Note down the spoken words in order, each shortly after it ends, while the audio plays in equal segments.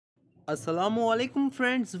Assalamualaikum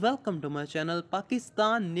friends, welcome to my channel।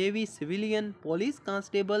 Pakistan navy civilian police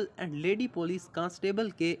constable and lady police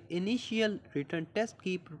constable के initial written test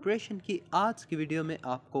की preparation की आज की video में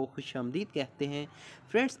आपको खुशामदीद कहते हैं।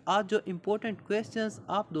 फ्रेंड्स, आज जो इम्पोर्टेंट क्वेश्चंस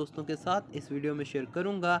आप दोस्तों के साथ इस वीडियो में शेयर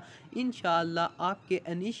करूंगा, इंशाअल्लाह आपके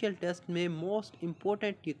इनिशियल टेस्ट में मोस्ट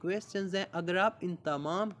इम्पोर्टेंट ये क्वेश्चंस हैं। अगर आप इन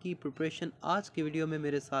तमाम की प्रिपरेशन आज की वीडियो में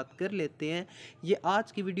मेरे साथ कर लेते हैं, ये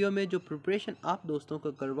आज की वीडियो में जो प्रिपरेशन आप दोस्तों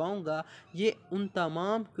को करवाऊँगा ये उन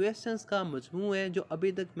तमाम क्वेश्चंस का मजमू है जो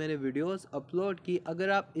अभी तक मैंने वीडियोस अपलोड की। अगर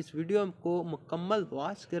आप इस वीडियो को मुकम्मल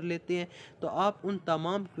वॉच कर लेते हैं तो आप उन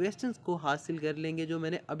तमाम क्वेश्चंस को हासिल कर लेंगे जो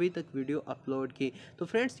मैंने अभी तक वीडियो अपलोड की। तो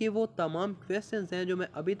फ्रेंड्स, ये वो तमाम क्वेश्चंस हैं जो मैं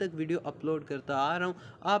अभी तक वीडियो अपलोड करता आ रहा हूँ।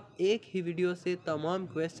 आप एक ही वीडियो से तमाम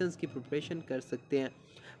क्वेश्चंस की प्रिपरेशन कर सकते हैं।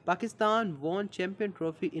 Pakistan von champion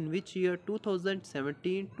trophy in which year?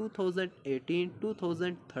 2017, 2018,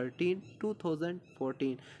 2013,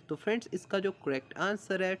 2014। तो फ्रेंड्स, इसका जो करेक्ट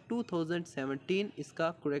आंसर है 2017 इसका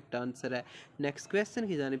करेक्ट आंसर है। नेक्स्ट क्वेश्चन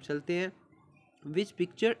की जानिब चलते हैं। Which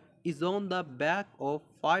picture is on the back of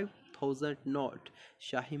 5000 note?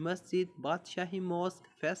 शाही मस्जिद, बादशाही मॉस्क,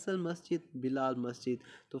 फैसल मस्जिद, बिलाल मस्जिद।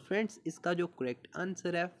 तो फ्रेंड्स, इसका जो करेक्ट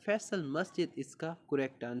आंसर है फैसल मस्जिद इसका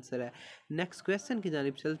करेक्ट आंसर है। नेक्स्ट क्वेश्चन की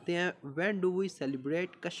जानिब चलते हैं। When do we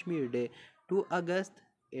celebrate Kashmir day? 2 अगस्त,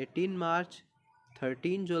 18 मार्च,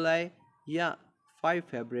 13 जुलाई या 5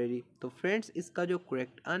 फरवरी। तो फ्रेंड्स, इसका जो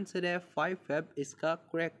करेक्ट आंसर है 5 फेब इसका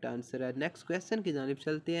करेक्ट आंसर है। नेक्स्ट क्वेश्चन की जानिब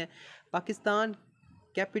चलते हैं। Pakistan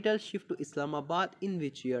capital shift to Islamabad in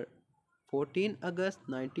which year? 14 अगस्त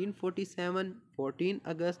 1947, 14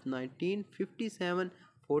 अगस्त 1957,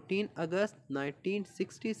 14 अगस्त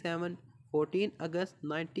 1967, 14 अगस्त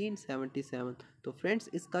 1977। तो फ्रेंड्स,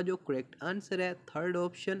 इसका जो करेक्ट आंसर है third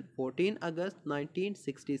option 14 August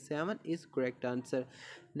 1967 is correct answer.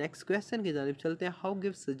 Next question की जानिब चलते हैं। हाउ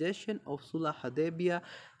गिव सजेशन ऑफ सुलह हदैबिया?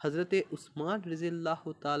 हज़रत उस्मान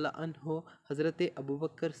रज़ियल्लाहु ताला अन्हो, हज़रत अबू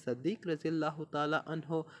बकर सद्दीक़ रज़ियल्लाहु ताला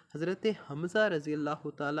अन्हो, हज़रत हमज़ा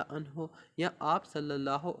रज़ियल्लाहु ताला अन्हो या आप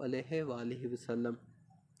सल्लल्लाहु अलैहि वसल्लम।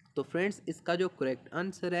 तो फ्रेंड्स, इसका जो करेक्ट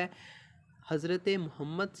आंसर है हज़रत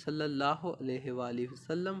मोहम्मद सल्लल्लाहु अलैहि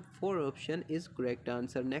वसल्लम। 4 option is correct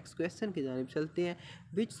answer. Next question की जानिब चलते हैं।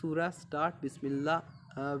 विच सूरा स्टार्ट बिस्मिल्लाह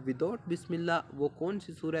विदाउट बिस्मिल्लाह? वो कौन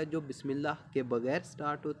सी सूरा है जो बिस्मिल्लाह के बगैर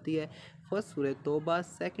स्टार्ट होती है? फर्स्ट सूरह तौबा,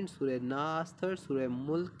 सेकंड सूरह नास, थर्ड सूरह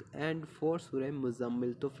मुल्क एंड फोर्थ सूरह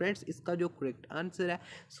मुज़म्मिल। तो फ्रेंड्स, इसका जो करेक्ट आंसर है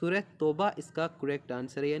सूरह तौबा इसका करेक्ट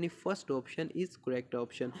आंसर है, यानी first option is correct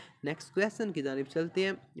option. Next question की जानिब चलते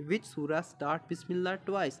हैं। विच सूरा स्टार्ट बिस्मिल्लाह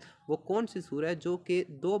ट्वाइस? वो कौन सी सूरह है जो कि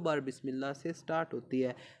 2 बार बिस्मिल्लाह से स्टार्ट होती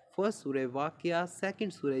है? फर्स्ट सूरह वाक़िया,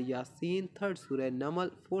 सेकंड सूरह यासीन, थर्ड सूरह नमल,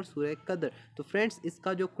 फोर्थ सूरह कदर। तो फ्रेंड्स,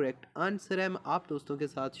 इसका जो करेक्ट आंसर है मैं आप दोस्तों के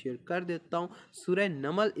साथ शेयर कर देता हूँ। सूरह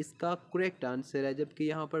नमल इसका करेक्ट आंसर है, जबकि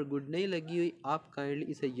यहाँ पर गुड नहीं लगी हुई, आप काइंडली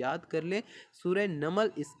इसे याद कर लें। सूरह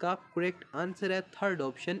नमल इसका करेक्ट आंसर है, third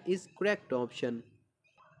option is correct option.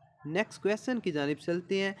 Next question की जानिब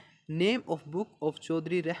चलते हैं। Name of book of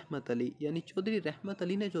Chaudhary रहमत अली, यानी चौधरी रहमत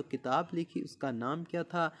अली ने जो किताब लिखी उसका नाम क्या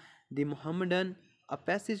था? The Mohammedan, a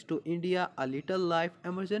passage to India, a little life,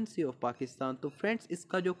 emergency of Pakistan. तो फ्रेंड्स,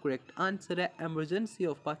 इसका जो करेक्ट आंसर है emergency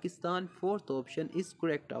of Pakistan, fourth option is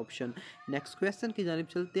correct option. Next question की जानिब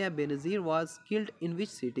चलते हैं। Benazir was killed in which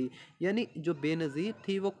city? यानी जो बेनज़ीर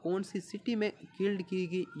थी वो कौन सी सिटी में किल्ड की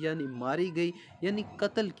गई, यानी मारी गई, यानी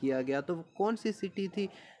कत्ल किया गया? तो वो कौन सी सिटी थी?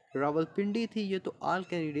 रावलपिंडी थी। ये तो ऑल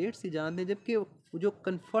कैंडिडेट्स ही जानते हैं, जबकि जो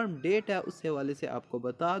कंफर्म डेट है उस हवाले से आपको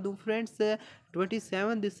बता दूं friends,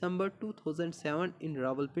 27 December 2007 in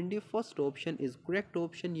Rawalpindi. First option is correct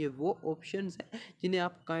option. ये वो ऑप्शंस हैं जिन्हें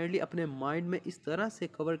आप काइंडली अपने माइंड में इस तरह से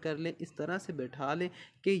कवर कर लें, इस तरह से बैठा लें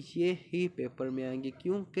कि ये ही पेपर में आएंगे,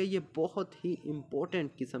 क्योंकि ये बहुत ही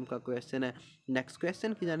इम्पोर्टेंट किस्म का क्वेश्चन है। नेक्स्ट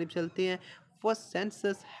क्वेश्चन की जानिब चलते हैं। First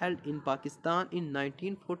census held in Pakistan इन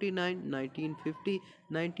 1949, 1950,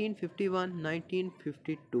 1951,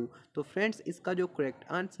 1952। तो फ्रेंड्स, इसका जो करेक्ट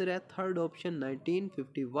आंसर है थर्ड ऑप्शन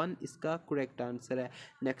 1951 इसका करेक्ट आंसर है।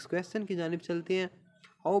 नेक्स्ट क्वेश्चन की जानिब चलते हैं।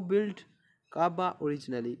 How build Kaaba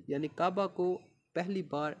originally? यानी काबा को पहली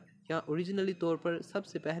बार या ओरिजिनली तौर पर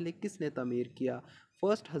सबसे पहले किसने तामीर किया?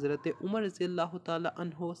 फर्स्ट हज़रत उमर रज़ियल्लाहु ताला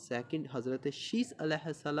अन्हो, सेकंड हज़रत शीस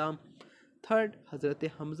अलैहिस्सलाम, थर्ड हज़रत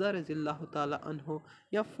हमज़ा रज़ियल्लाहु ताला अन्हो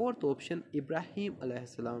या फोर्थ ऑप्शन इब्राहीम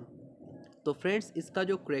अलैहिस्सलाम। तो फ्रेंड्स, इसका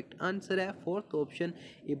जो करेक्ट आंसर है फोर्थ ऑप्शन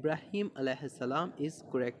इब्राहीम अलैहिस्सलाम is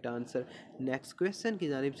correct answer. Next question की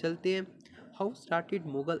जानिब चलते हैं। How started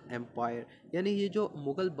Mughal empire? यानी ये जो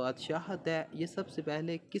मुग़ल बादशाहत है ये सबसे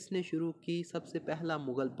पहले किसने शुरू की? सबसे पहला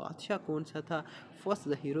मुग़ल बादशाह कौन सा था? First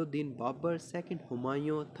Zahiruddin Babar, second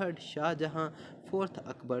Humayun, third Shahjahan, fourth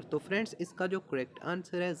Akbar. तो फ्रेंड्स इसका जो करेक्ट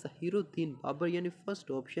आंसर है ज़हीरुद्दीन बाबर, यानी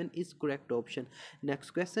first option is correct option.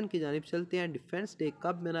 Next question की जानिब चलते हैं। डिफेंस डे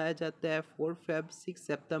कब मनाया जाता है? 4 फेब, 6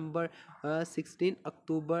 सितंबर, 16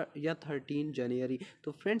 अक्टूबर या 13 जनवरी।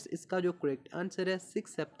 तो फ्रेंड्स इसका जो करेक्ट आंसर है 6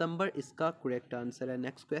 सितंबर इसका करेक्ट आंसर है।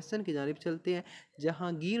 नेक्स्ट क्वेश्चन की जानिब चलते हैं।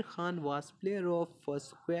 Jahangir Khan was player of first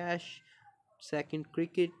squash, second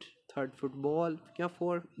cricket, third football या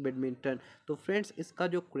फोर्थ बैडमिंटन। तो फ्रेंड्स इसका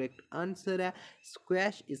जो करेक्ट आंसर है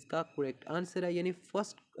स्क्वैश इसका करेक्ट आंसर है, यानी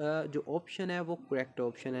फर्स्ट जो ऑप्शन है वो करेक्ट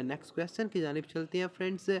ऑप्शन है। नेक्स्ट क्वेश्चन की जानिब चलते हैं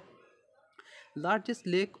friends. Largest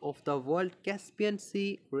lake of the world? Caspian C,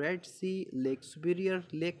 red C, lake superior,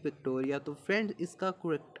 lake Victoria. तो फ्रेंड्स इसका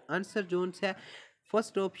करेक्ट आंसर जोन है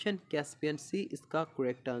फर्स्ट ऑप्शन कैस्पियन सी इसका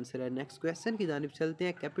करेक्ट आंसर है। नेक्स्ट क्वेश्चन की जानिब चलते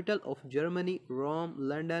हैं। Capital of Germany? Rome,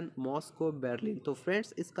 London, Moscow, Berlin. तो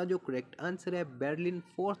फ्रेंड्स इसका जो करेक्ट आंसर है Berlin,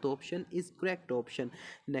 fourth option is correct option.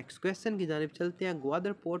 Next question की जानिब चलते हैं।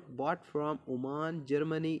 Gwadar port bought from Oman,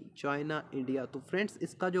 Germany, China, India. तो फ्रेंड्स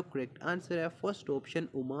इसका जो करेक्ट आंसर है फर्स्ट ऑप्शन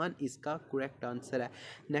ओमान इसका करेक्ट आंसर है।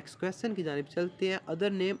 नेक्स्ट क्वेश्चन की जानिब चलते हैं।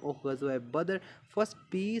 अदर नेम ऑफ गज़वा बदर? First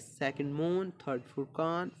piece, second moon, third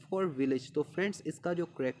Furqan, fourth village. तो फ्रेंड्स इसका जो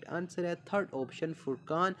करेक्ट आंसर है थर्ड ऑप्शन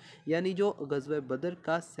फुरकान, यानी जो गज़वा बदर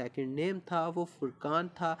का सेकंड नेम था वो फुरकान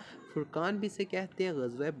था। फुरकान भी से कहते हैं,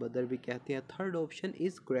 गज़वा बदर भी कहते हैं। Third option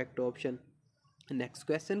is correct option. Next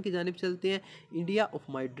question की जानिब चलते हैं। India of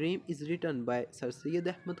my dream is written by sir Syed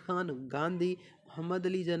Ahmad Khan, Gandhi, Mohammad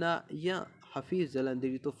Ali जना या हफीज़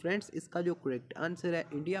जलंधरी। तो फ्रेंड्स इसका जो करेक्ट आंसर है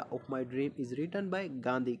India of my dream is written by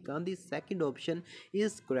Gandhi, Gandhi second option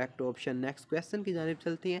is correct option. Next question की जानिब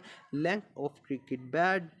चलते हैं। Length of cricket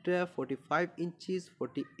bat? 45 inches,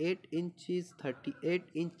 48 inches,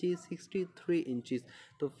 38 inches, 63 inches.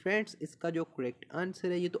 तो फ्रेंड्स इसका जो करेक्ट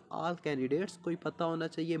आंसर है, ये तो ऑल कैंडिडेट्स को ही पता होना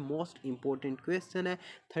चाहिए, मोस्ट इंपॉर्टेंट क्वेश्चन है,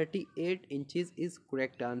 38 inches is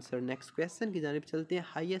correct answer. Next question की जानिब चलते हैं।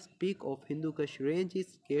 हाईएस्ट पीक ऑफ हिंदू कश range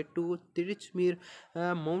is K2, तिरिचमीर,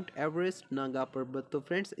 mount Everest, Naga पर्वत। तो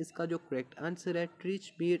फ्रेंड्स इसका जो करेक्ट आंसर है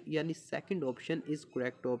तिरिचमीर, यानी second option is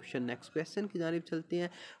correct option. Next question की जानिब चलते हैं।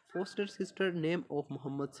 Poster sister name of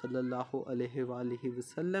Mohammad सल्लल्लाहु अलैहि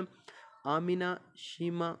वसल्लम? आमिना,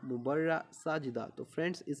 शीमा, मुबर्रा, साजिदा। तो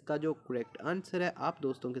फ्रेंड्स इसका जो करेक्ट आंसर है आप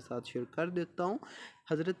दोस्तों के साथ शेयर कर देता हूँ।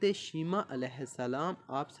 हज़रत शीमा अलैहिस्सलाम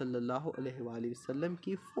आप सल्लल्लाहु अलैहि वसल्लम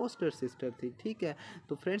की फोस्टर सिस्टर थी, ठीक है।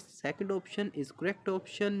 तो friends second option is correct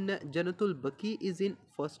option. जन्नतुल बकी is in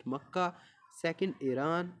first Mecca, second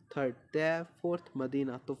Iran, third Taif, fourth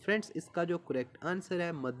Medina. तो फ्रेंड्स इसका जो करेक्ट आंसर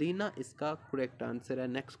है मदीना इसका करेक्ट आंसर है।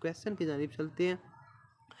 नेक्स्ट क्वेश्चन की जानिब चलते हैं।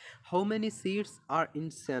 How many seats are in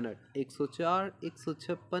senate? 104,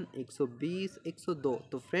 156, 120, 102।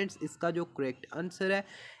 तो फ्रेंड्स इसका जो करेक्ट आंसर है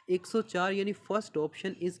 104, यानी first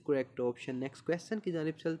option is correct option. Next question की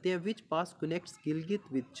जानिब चलते हैं। विच पास connects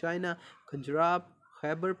Gilgit with China? खंजराब,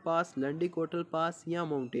 Khyber पास, लंडी कोटल पास या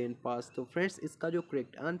माउंटेन पास। तो फ्रेंड्स इसका जो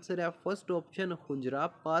करेक्ट आंसर है first option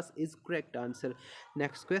Khunjerab pass is correct answer.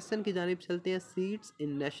 Next question की जानिब चलते हैं। Seats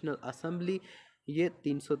in national assembly? ये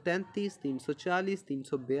 333, 340,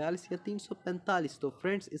 342 या 345। तो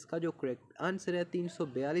फ्रेंड्स इसका जो करेक्ट आंसर है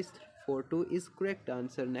 342, 42 is correct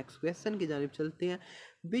answer. Next question की जानिब चलते हैं।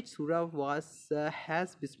 विच सूरा was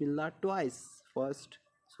has Bismillah twice? First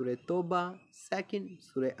सूरह तौबा, सेकंड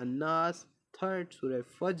सूरह अन्नास, थर्ड सूरह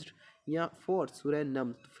फज्र या फोर्थ सूरह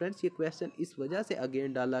नम। तो फ्रेंड्स ये क्वेश्चन इस वजह से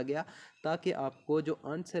अगेन डाला गया ताकि आपको जो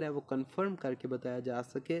आंसर है वो कंफर्म करके बताया जा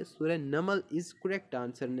सके। सूरह नमल is correct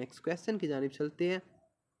answer. Next question की जानिब चलते हैं।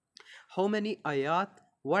 हाउ मैनी आयात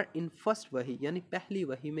वर इन फर्स्ट वही? यानी पहली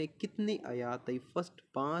वही में कितनी आयात आई? फर्स्ट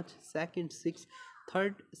 5, सेकंड 6,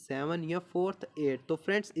 थर्ड 7 या फोर्थ 8। तो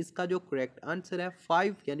फ्रेंड्स इसका जो करेक्ट आंसर है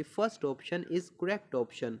 5, यानी first option is correct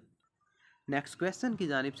option. Next question की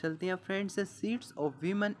जानिब चलते हैं friends. Seats of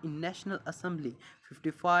women in national assembly?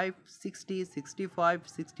 55, 60, 65,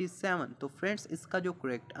 67। तो फ्रेंड्स इसका जो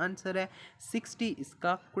करेक्ट आंसर है 60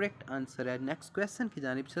 इसका करेक्ट आंसर है। नेक्स्ट क्वेश्चन की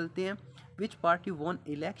जानिब चलते हैं। विच party von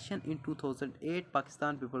election in 2008?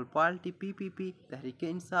 Pakistan people party, PPP, Tehreek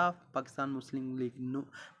Insaf, Pakistan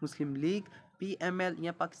Muslim league PML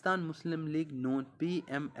या पाकिस्तान मुस्लिम लीग नून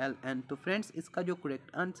PMLN। तो फ्रेंड्स इसका जो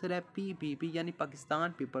करेक्ट आंसर है PPP, यानी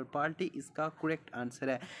पाकिस्तान पीपल पार्टी इसका करेक्ट आंसर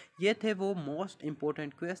है। ये थे वो मोस्ट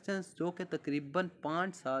इंपॉर्टेंट क्वेश्चंस जो कि तकरीबन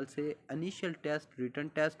 5 साल से initial test, written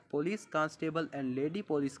test, police constable and lady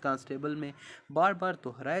police constable में बार बार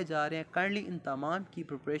दोहराए जा रहे हैं। काइंडली इन तमाम की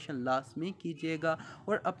प्रिपरेशन लाजमी कीजिएगा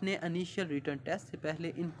और अपने इनिशियल रिटन टेस्ट से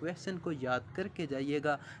पहले इन क्वेश्चन को याद करके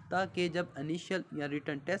जाइएगा ताकि जब इनिशियल या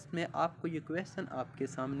रिटन टेस्ट में आपको ये क्वेश्चन आपके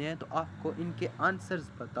सामने है तो आपको इनके आंसर्स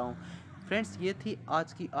बताऊं। फ्रेंड्स ये थी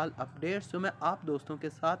आज की ऑल अपडेट्स जो मैं आप दोस्तों के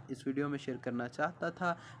साथ इस वीडियो में शेयर करना चाहता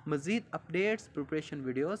था। मज़ीद अपडेट्स प्रिपरेशन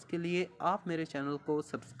वीडियोस के लिए आप मेरे चैनल को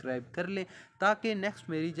सब्सक्राइब कर लें ताकि नेक्स्ट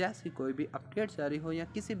मेरी जैसी कोई भी अपडेट जारी हो या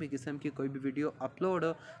किसी भी किस्म की कोई भी वीडियो अपलोड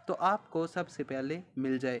हो तो आपको सबसे पहले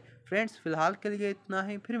मिल जाए। फ्रेंड्स फ़िलहाल के लिए इतना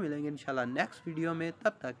ही, फिर मिलेंगे इंशाल्लाह नेक्स्ट वीडियो में।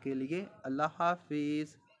 तब तक के लिए अल्लाह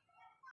हाफिज़।